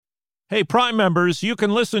Hey, Prime members, you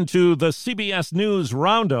can listen to the CBS News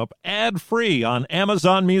Roundup ad-free on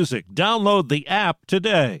Amazon Music. Download the app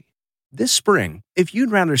today. This spring, if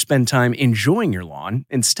you'd rather spend time enjoying your lawn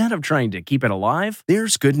instead of trying to keep it alive,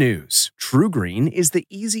 there's good news. TruGreen is the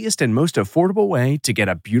easiest and most affordable way to get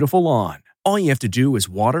a beautiful lawn. All you have to do is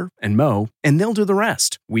water and mow, and they'll do the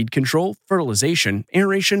rest. Weed control, fertilization,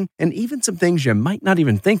 aeration, and even some things you might not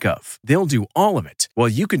even think of. They'll do all of it, while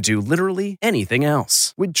you can do literally anything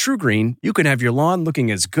else. With TruGreen, you can have your lawn looking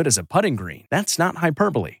as good as a putting green. That's not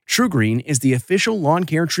hyperbole. TruGreen is the official lawn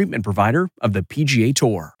care treatment provider of the PGA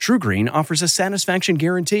Tour. TruGreen offers a satisfaction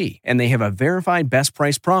guarantee, and they have a verified best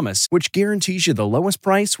price promise, which guarantees you the lowest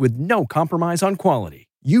price with no compromise on quality.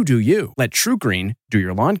 You do you. Let TruGreen do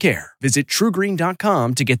your lawn care. Visit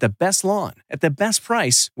TruGreen.com to get the best lawn at the best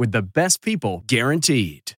price with the best people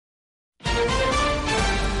guaranteed.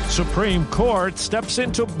 Supreme Court steps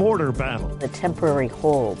into border battle. The temporary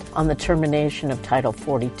hold on the termination of Title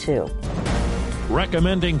 42.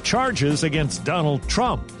 Recommending charges against Donald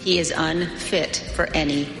Trump. He is unfit for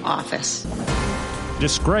any office.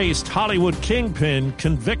 Disgraced Hollywood kingpin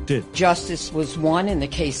convicted. Justice was won in the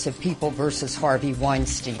case of People versus Harvey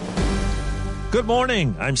Weinstein. Good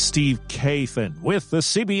morning. I'm Steve Kathan with the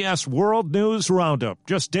CBS World News Roundup.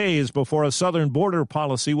 Just days before a southern border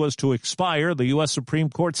policy was to expire, the U.S. Supreme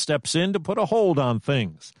Court steps in to put a hold on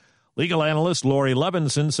things. Legal analyst Lori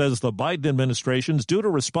Levinson says the Biden administration's due to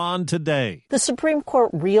respond today. The Supreme Court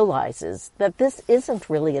realizes that this isn't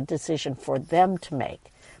really a decision for them to make,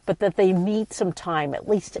 but that they need some time, at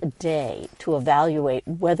least a day, to evaluate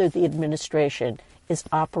whether the administration is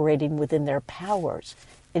operating within their powers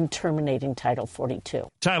in terminating Title 42.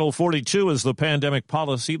 Title 42 is the pandemic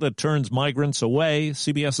policy that turns migrants away.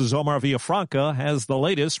 CBS's Omar Villafranca has the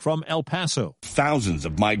latest from El Paso. Thousands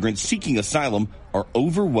of migrants seeking asylum are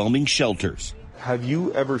overwhelming shelters. Have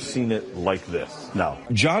you ever seen it like this? No.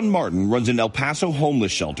 John Martin runs an El Paso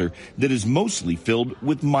homeless shelter that is mostly filled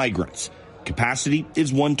with migrants. Capacity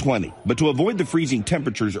is 120, but to avoid the freezing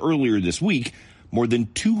temperatures earlier this week, more than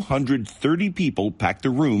 230 people packed the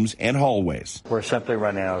rooms and hallways. We're simply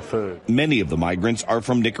running out of food. Many of the migrants are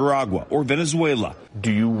from Nicaragua or Venezuela.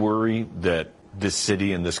 Do you worry that this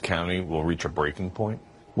city and this county will reach a breaking point?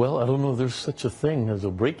 Well, I don't know if there's such a thing as a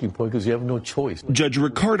breaking point because you have no choice. Judge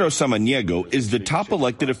Ricardo Samaniego is the top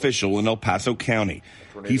elected official in El Paso County.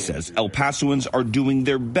 He says El Pasoans are doing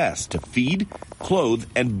their best to feed, clothe,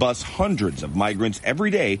 and bus hundreds of migrants every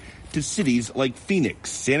day to cities like Phoenix,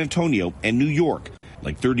 San Antonio, and New York,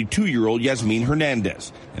 like 32-year-old Yasmin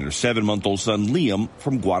Hernandez and her 7-month-old son Liam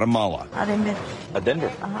from Guatemala.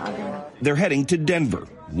 Denver. They're heading to Denver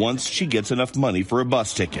once she gets enough money for a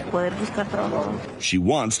bus ticket. She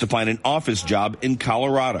wants to find an office job in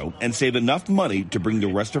Colorado and save enough money to bring the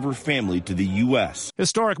rest of her family to the U.S.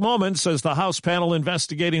 Historic moment, says the House panel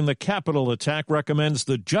investigating the Capitol attack, recommends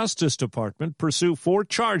the Justice Department pursue 4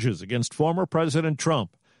 charges against former President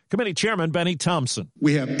Trump. Committee Chairman Benny Thompson.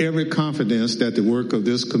 We have every confidence that the work of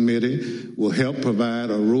this committee will help provide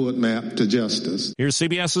a roadmap to justice. Here's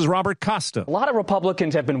CBS's Robert Costa. A lot of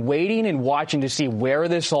Republicans have been waiting and watching to see where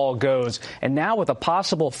this all goes. And now with a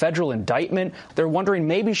possible federal indictment, they're wondering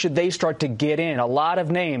maybe should they start to get in. A lot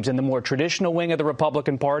of names in the more traditional wing of the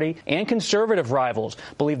Republican Party and conservative rivals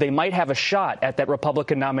believe they might have a shot at that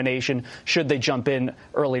Republican nomination should they jump in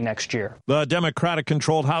early next year. The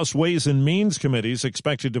Democratic-controlled House Ways and Means Committee is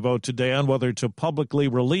expected to vote today on whether to publicly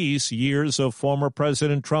release years of former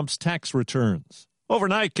President Trump's tax returns.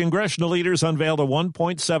 Overnight, congressional leaders unveiled a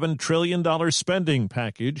 $1.7 trillion spending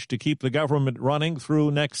package to keep the government running through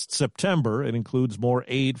next September. It includes more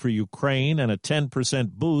aid for Ukraine and a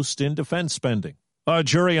 10% boost in defense spending. A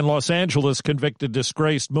jury in Los Angeles convicted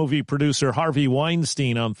disgraced movie producer Harvey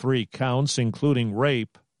Weinstein on 3 counts, including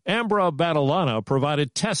rape. Ambra Badalana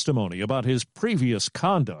provided testimony about his previous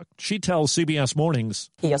conduct. She tells CBS Mornings.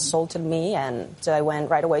 He assaulted me, and so I went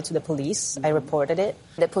right away to the police. I reported it.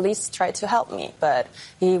 The police tried to help me, but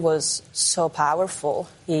he was so powerful.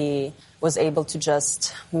 He was able to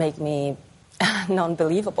just make me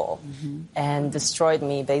non-believable and destroyed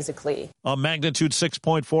me, basically. A magnitude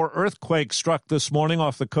 6.4 earthquake struck this morning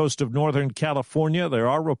off the coast of Northern California. There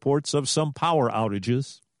are reports of some power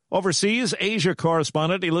outages. Overseas, Asia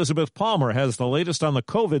correspondent Elizabeth Palmer has the latest on the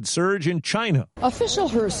COVID surge in China. Official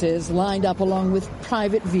hearses lined up along with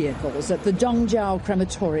private vehicles at the Dongjiao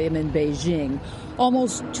Crematorium in Beijing,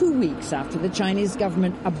 almost 2 weeks after the Chinese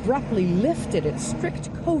government abruptly lifted its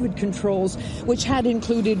strict COVID controls, which had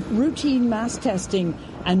included routine mass testing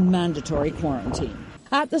and mandatory quarantine.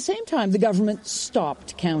 At the same time, the government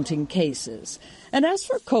stopped counting cases. And as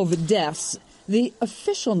for COVID deaths, The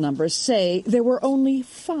official numbers say there were only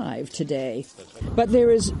 5 today, but there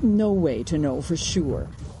is no way to know for sure.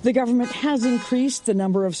 The government has increased the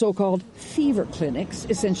number of so-called fever clinics,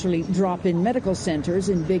 essentially drop-in medical centers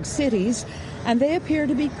in big cities, and they appear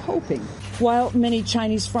to be coping. While many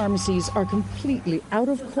Chinese pharmacies are completely out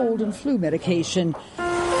of cold and flu medication,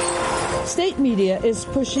 state media is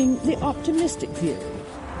pushing the optimistic view.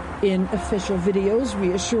 In official videos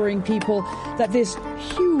reassuring people that this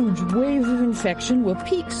huge wave of infection will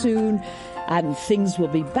peak soon and things will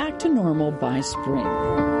be back to normal by spring.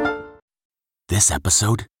 This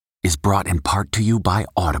episode is brought in part to you by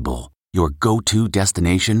Audible, your go-to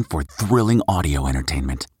destination for thrilling audio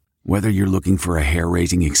entertainment. Whether you're looking for a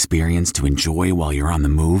hair-raising experience to enjoy while you're on the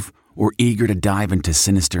move or eager to dive into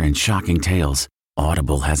sinister and shocking tales,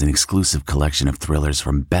 Audible has an exclusive collection of thrillers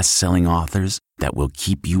from best-selling authors that will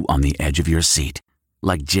keep you on the edge of your seat.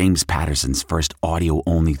 Like James Patterson's first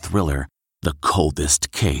audio-only thriller, The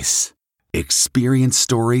Coldest Case. Experience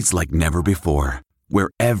stories like never before, where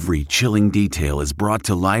every chilling detail is brought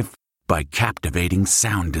to life by captivating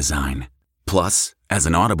sound design. Plus, as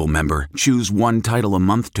an Audible member, choose one title a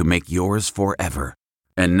month to make yours forever.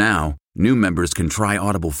 And now, new members can try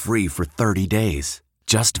Audible free for 30 days.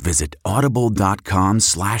 Just visit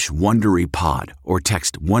audible.com/WonderyPod or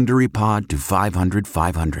text WonderyPod to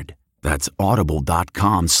 500-500. That's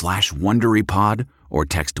audible.com/WonderyPod or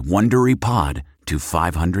text WonderyPod to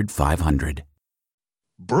 500-500.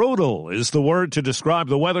 Brutal is the word to describe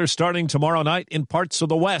the weather starting tomorrow night in parts of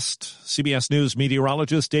the West. CBS News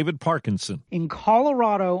meteorologist David Parkinson. In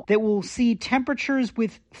Colorado, that will see temperatures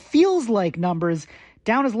with feels-like numbers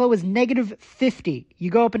down as low as -50. You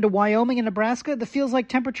go up into Wyoming and Nebraska, the feels-like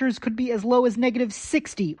temperatures could be as low as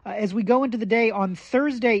 -60. As we go into the day on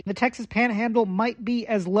Thursday, the Texas Panhandle might be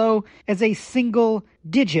as low as a single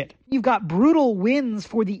digit. You've got brutal winds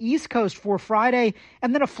for the East Coast for Friday,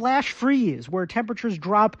 and then a flash freeze where temperatures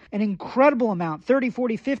drop an incredible amount, 30,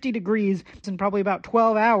 40, 50 degrees in probably about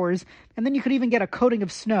 12 hours, and then you could even get a coating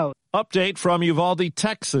of snow. Update from Uvalde,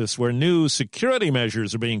 Texas, where new security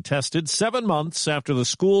measures are being tested 7 months after the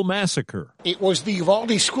school massacre. It was the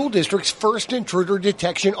Uvalde School District's first intruder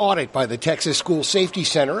detection audit by the Texas School Safety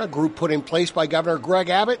Center, a group put in place by Governor Greg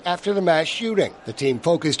Abbott after the mass shooting. The team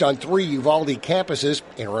focused on 3 Uvalde campuses.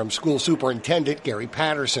 Interim School Superintendent Gary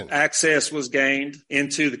Patterson. Access was gained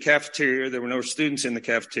into the cafeteria. There were no students in the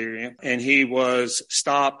cafeteria, and he was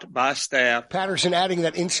stopped by staff. Patterson adding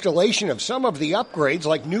that installation of some of the upgrades,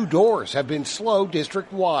 like new doors, have been slow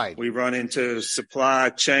district-wide. We run into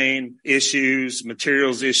supply chain issues,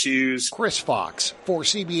 materials issues. Chris Fox for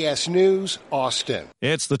CBS News, Austin.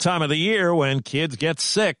 It's the time of the year when kids get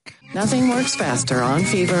sick. Nothing works faster on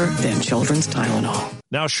fever than children's Tylenol.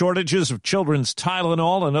 Now, shortages of children's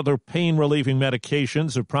Tylenol and other pain-relieving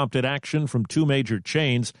medications have prompted action from 2 major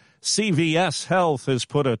chains. CVS Health has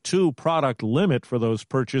put a 2-product limit for those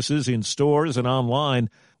purchases in stores and online.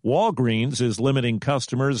 Walgreens is limiting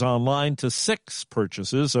customers online to 6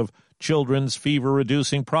 purchases of children's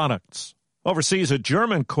fever-reducing products. Overseas, a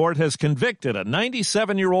German court has convicted a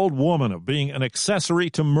 97-year-old woman of being an accessory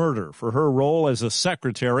to murder for her role as a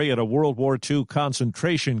secretary at a World War II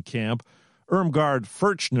concentration camp. Irmgard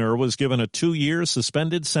Furchner was given a 2-year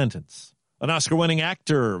suspended sentence. An Oscar-winning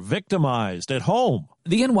actor victimized at home.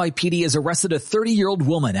 The NYPD has arrested a 30-year-old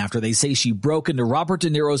woman after they say she broke into Robert De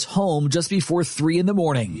Niro's home just before 3 in the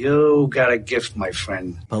morning. You got a gift, my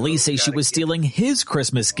friend. Police say she was stealing his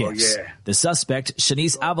Christmas gifts. Oh, yeah. The suspect,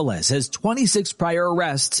 Shanice Aviles, has 26 prior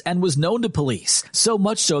arrests and was known to police. So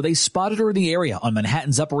much so they spotted her in the area on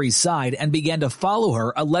Manhattan's Upper East Side and began to follow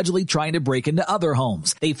her, allegedly trying to break into other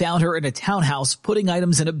homes. They found her in a townhouse putting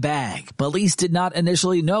items in a bag. Police did not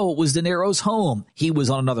initially know it was De Niro's home. He was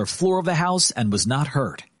on another floor of the house and was not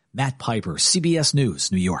hurt. Matt Piper, CBS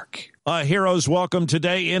News, New York. A hero's welcome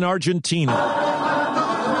today in Argentina.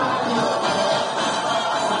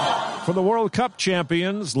 For the World Cup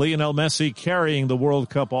champions, Lionel Messi carrying the World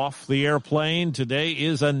Cup off the airplane. Today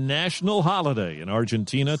is a national holiday in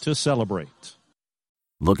Argentina to celebrate.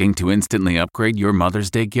 Looking to instantly upgrade your Mother's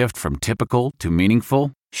Day gift from typical to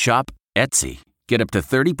meaningful? Shop Etsy. Get up to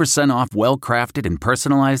 30% off well-crafted and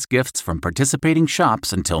personalized gifts from participating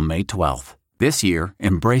shops until May 12th. This year,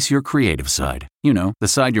 embrace your creative side. You know, the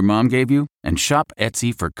side your mom gave you. And shop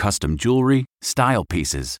Etsy for custom jewelry, style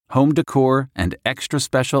pieces, home decor, and extra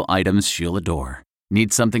special items she'll adore.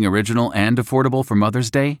 Need something original and affordable for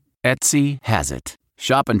Mother's Day? Etsy has it.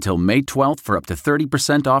 Shop until May 12th for up to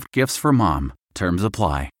 30% off gifts for mom. Terms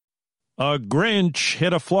apply. A Grinch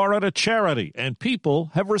hit a Florida charity, and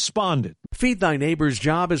people have responded. Feed Thy Neighbor's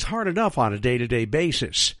job is hard enough on a day-to-day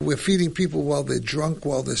basis. We're feeding people while they're drunk,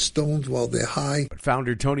 while they're stoned, while they're high. But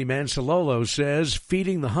founder Tony Mansalolo says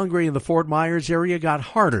feeding the hungry in the Fort Myers area got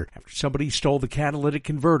harder after somebody stole the catalytic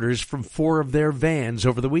converters from 4 of their vans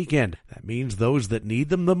over the weekend. That means those that need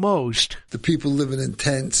them the most. The people living in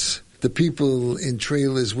tents. The people in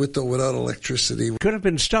trailers with or without electricity. Could have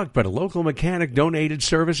been stuck, but a local mechanic donated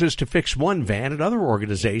services to fix one van, and other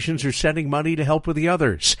organizations are sending money to help with the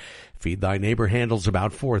others. Feed Thy Neighbor handles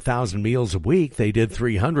about 4,000 meals a week. They did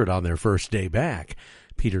 300 on their first day back.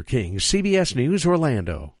 Peter King, CBS News,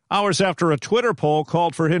 Orlando. Hours after a Twitter poll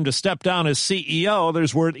called for him to step down as CEO,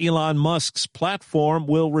 there's word Elon Musk's platform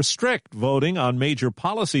will restrict voting on major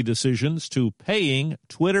policy decisions to paying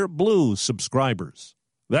Twitter Blue subscribers.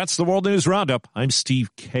 That's the World News Roundup. I'm Steve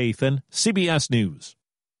Kathan, CBS News.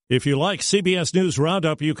 If you like CBS News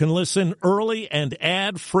Roundup, you can listen early and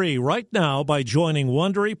ad-free right now by joining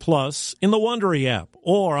Wondery Plus in the Wondery app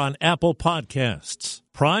or on Apple Podcasts.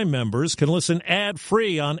 Prime members can listen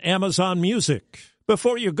ad-free on Amazon Music.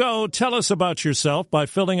 Before you go, tell us about yourself by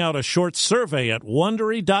filling out a short survey at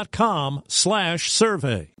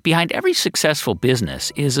Wondery.com/survey. Behind every successful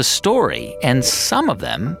business is a story, and some of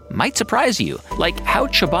them might surprise you. Like how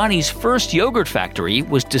Chobani's first yogurt factory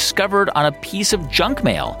was discovered on a piece of junk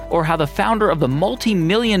mail, or how the founder of the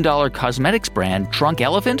multi-million-dollar cosmetics brand Drunk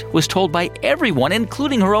Elephant was told by everyone,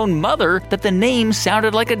 including her own mother, that the name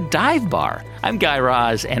sounded like a dive bar. I'm Guy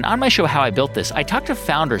Raz, and on my show How I Built This, I talk to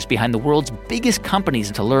founders behind the world's biggest companies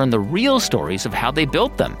to learn the real stories of how they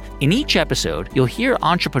built them. In each episode, you'll hear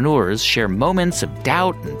entrepreneurs share moments of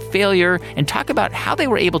doubt and failure and talk about how they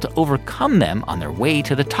were able to overcome them on their way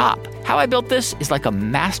to the top. How I Built This is like a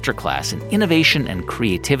masterclass in innovation and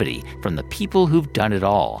creativity from the people who've done it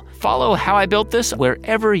all. Follow How I Built This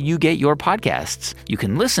wherever you get your podcasts. You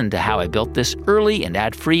can listen to How I Built This early and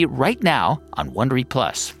ad-free right now on Wondery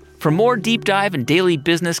Plus. For more deep dive and daily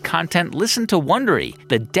business content, listen to Wondery,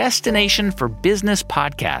 the destination for business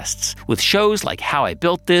podcasts. With shows like How I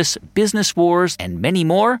Built This, Business Wars, and many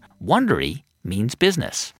more, Wondery means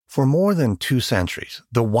business. For more than 2 centuries,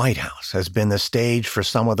 the White House has been the stage for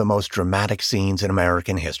some of the most dramatic scenes in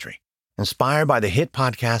American history. Inspired by the hit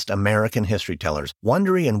podcast American History Tellers,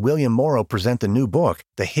 Wondery and William Morrow present the new book,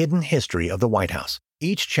 The Hidden History of the White House.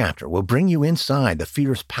 Each chapter will bring you inside the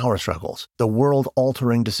fierce power struggles, the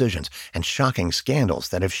world-altering decisions, and shocking scandals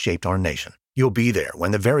that have shaped our nation. You'll be there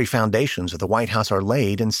when the very foundations of the White House are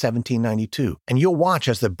laid in 1792, and you'll watch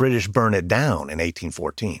as the British burn it down in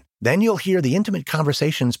 1814. Then you'll hear the intimate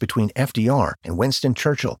conversations between FDR and Winston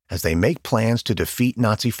Churchill as they make plans to defeat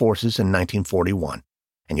Nazi forces in 1941.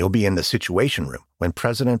 And you'll be in the Situation Room when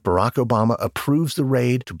President Barack Obama approves the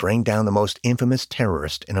raid to bring down the most infamous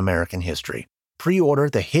terrorist in American history. Pre-order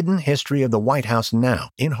The Hidden History of the White House now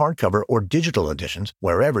in hardcover or digital editions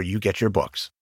wherever you get your books.